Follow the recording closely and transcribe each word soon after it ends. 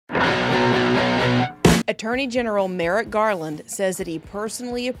Attorney General Merrick Garland says that he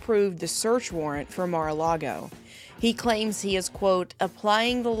personally approved the search warrant for Mar-a-Lago. He claims he is, quote,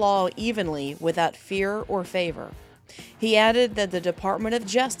 applying the law evenly without fear or favor. He added that the Department of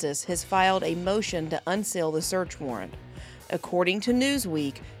Justice has filed a motion to unseal the search warrant. According to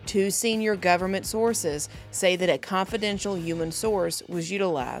Newsweek, 2 senior government sources say that a confidential human source was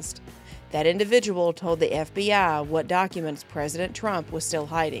utilized. That individual told the FBI what documents President Trump was still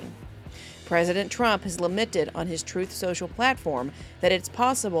hiding. President Trump has lamented on his Truth Social platform that it's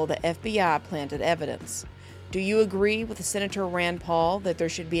possible the FBI planted evidence. Do you agree with Senator Rand Paul that there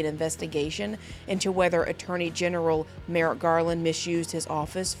should be an investigation into whether Attorney General Merrick Garland misused his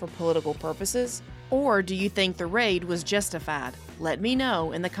office for political purposes? Or do you think the raid was justified? Let me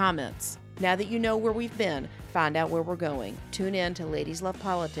know in the comments. Now that you know where we've been, find out where we're going. Tune in to Ladies Love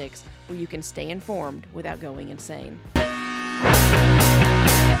Politics, where you can stay informed without going insane.